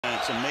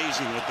It's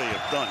amazing what they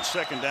have done.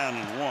 2nd down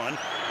and 1.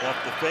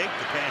 Off the fake,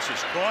 the pass is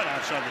caught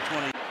outside the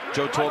 20.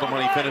 Joe told him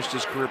when he finished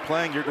his career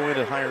playing, "You're going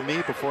to hire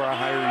me before I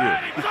hire you."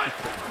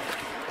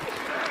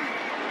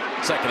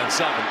 2nd and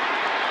 7.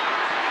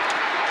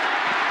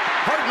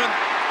 Hardman.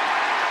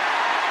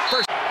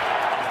 First.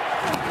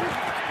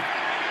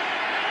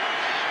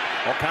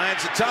 All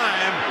kinds of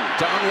time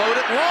to unload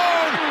it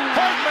long.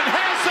 Hardman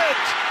has it,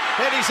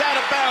 and he's out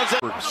of bounds.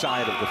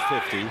 Side of the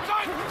 50.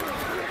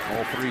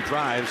 All 3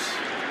 drives.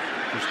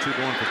 There's 2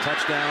 going for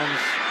touchdowns.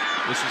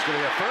 This is going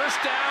to be a 1st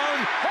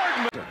down.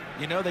 Hardman.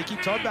 You know, they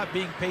keep talking about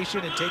being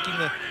patient and taking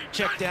the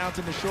check downs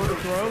and the shorter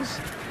throws.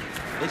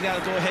 They got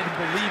to go ahead and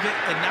believe it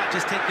and not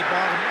just take the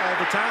bottom all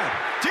the time.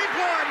 Deep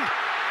one,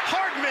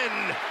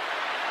 Hardman.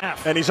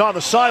 And he's on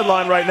the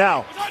sideline right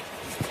now.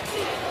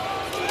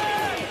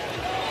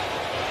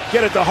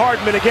 Get it to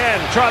Hardman again.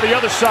 Try the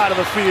other side of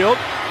the field.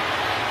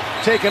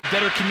 Take it.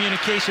 Better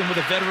communication with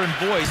a veteran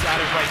voice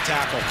out of right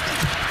tackle.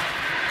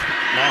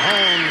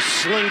 Mahomes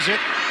slings it.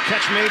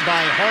 Catch made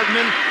by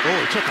Hardman. Oh,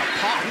 he took a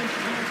pop.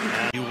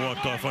 He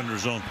walked off under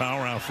his own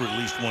power out for at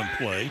least 1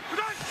 play.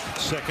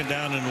 2nd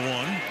down and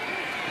 1.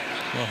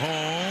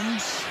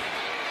 Mahomes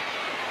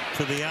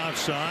to the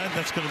outside.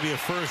 That's going to be a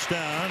 1st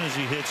down as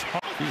he hits.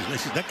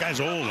 That guy's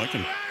old. I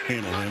can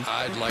handle him.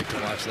 I'd like to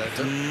watch that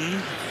too.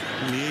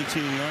 From the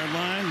 18-yard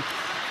line.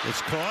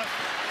 It's caught,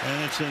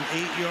 and it's an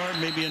 8-yard,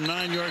 maybe a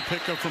 9-yard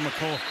pickup from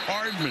Mecole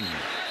Hardman.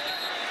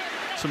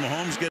 So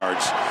Mahomes gets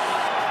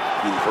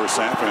in the first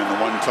half, and the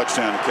 1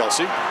 touchdown to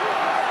Kelsey.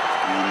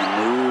 And the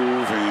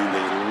move and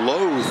a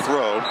low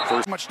throw.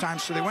 First much time,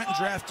 so they went and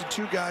drafted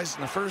 2 guys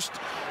in the 1st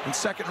and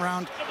 2nd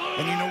round.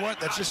 And you know what?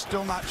 That's just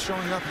still not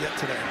showing up yet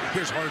today.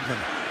 Here's Hardman.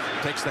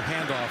 Takes the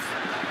handoff.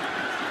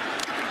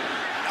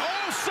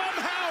 Oh,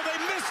 somehow they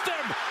missed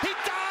him. He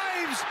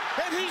dives,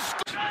 and he's...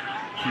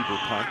 Huber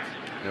punt.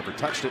 Never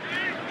touched it.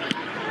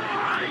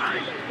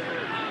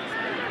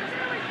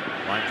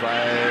 Line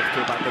drive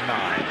to about the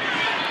 9.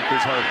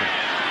 Here's Hardman.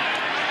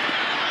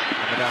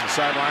 Coming down the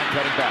sideline,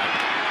 cutting back.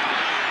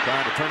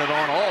 Trying to turn it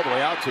on all the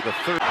way out to the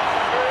 30.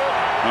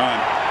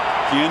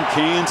 Can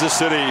Kansas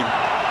City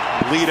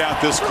lead out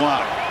this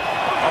clock?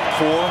 Up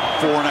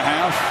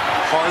 4.5.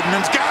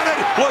 Hardman's got it.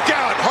 Look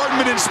out.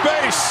 Hardman in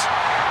space.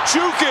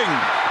 Juking.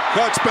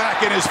 Cuts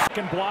back in his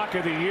 2nd block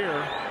of the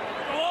year.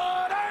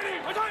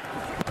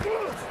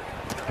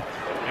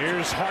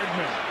 Here's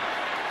Hardman.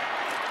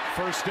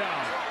 1st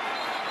down.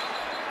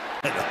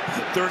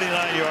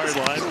 39-yard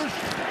line.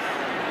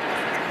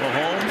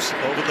 Mahomes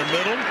over the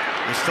middle.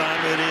 This time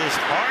it is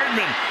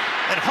Hardman.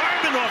 And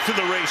Hardman off to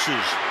the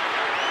races.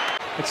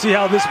 Let's see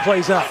how this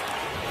plays out.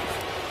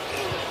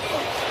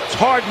 It's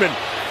Hardman.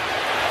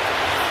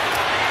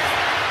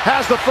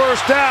 Has the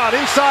 1st down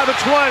inside the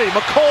 20.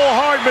 Mecole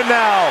Hardman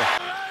now.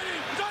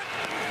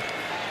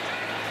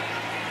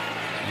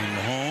 And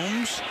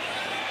Mahomes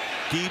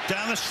deep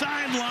down the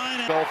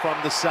sideline. Go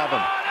from the 7.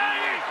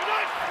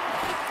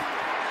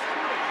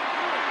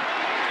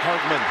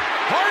 Hardman.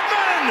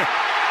 Hardman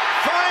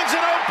finds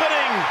an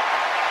opening.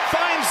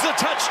 Finds the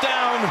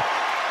touchdown.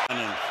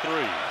 And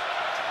 3.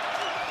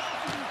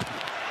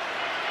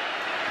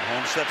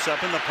 Mahomes steps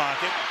up in the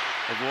pocket.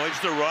 Avoids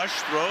the rush.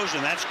 Throws,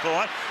 and that's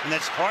caught. And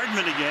that's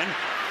Hardman again.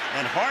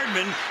 And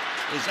Hardman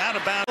is out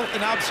of bounds.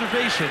 An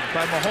observation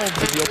by Mahomes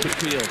in the open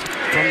field.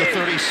 From the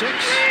 36,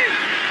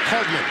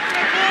 Hardman.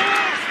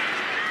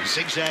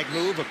 Zigzag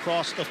move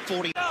across the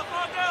 40.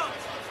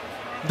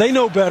 They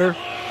know better.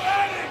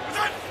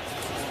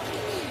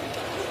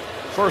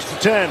 1st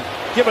and 10.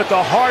 Give it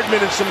to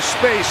Hardman in some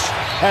space.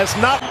 Has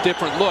not.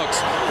 Different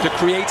looks to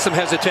create some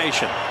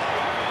hesitation.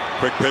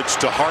 quick pitch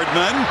to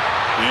Hardman.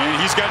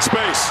 And he's got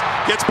space.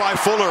 Gets by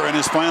Fuller and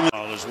is finally.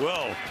 As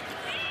well.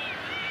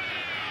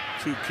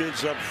 2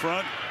 kids up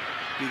front.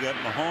 You got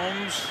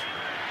Mahomes.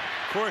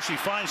 Of course, he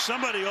finds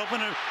somebody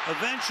open, and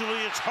eventually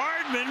it's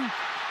Hardman.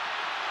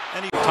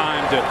 And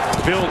Time to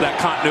build that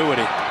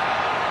continuity.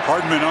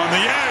 Hardman on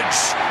the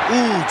edge.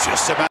 Ooh,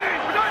 just about.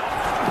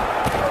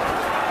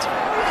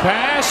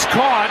 Pass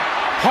caught.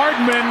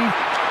 Hardman.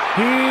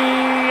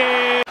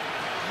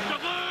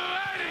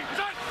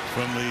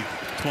 From the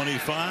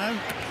 25,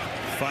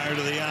 fire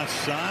to the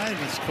outside.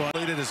 It's caught.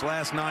 Completed his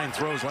last 9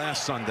 throws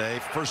last Sunday.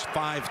 First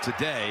 5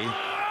 today.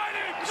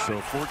 So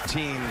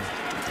 14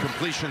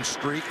 completion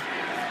streak.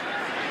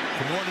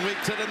 From 1 week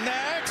to the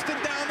next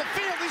and down the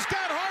field. He's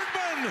got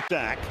Hardman.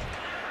 Sack.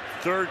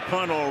 3rd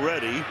punt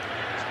already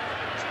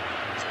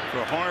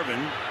for Hardman.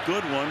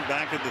 Good one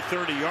back at the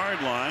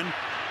 30-yard line.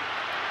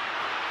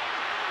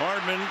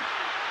 Hardman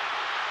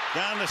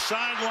down the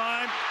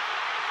sideline.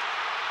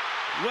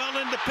 Well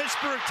into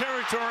Pittsburgh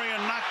territory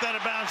and knocked out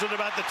of bounds at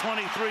about the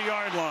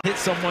 23-yard line. Hit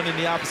someone in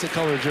the opposite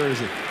color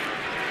jersey.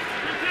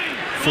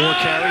 4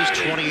 carries,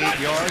 28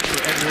 yards for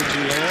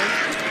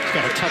Edwards-Helaire. He's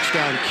got a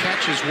touchdown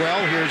catch as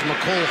well. Here's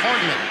Mecole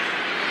Hardman.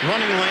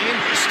 Running lane,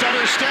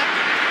 stutter step.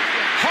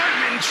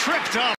 Hardman tripped up.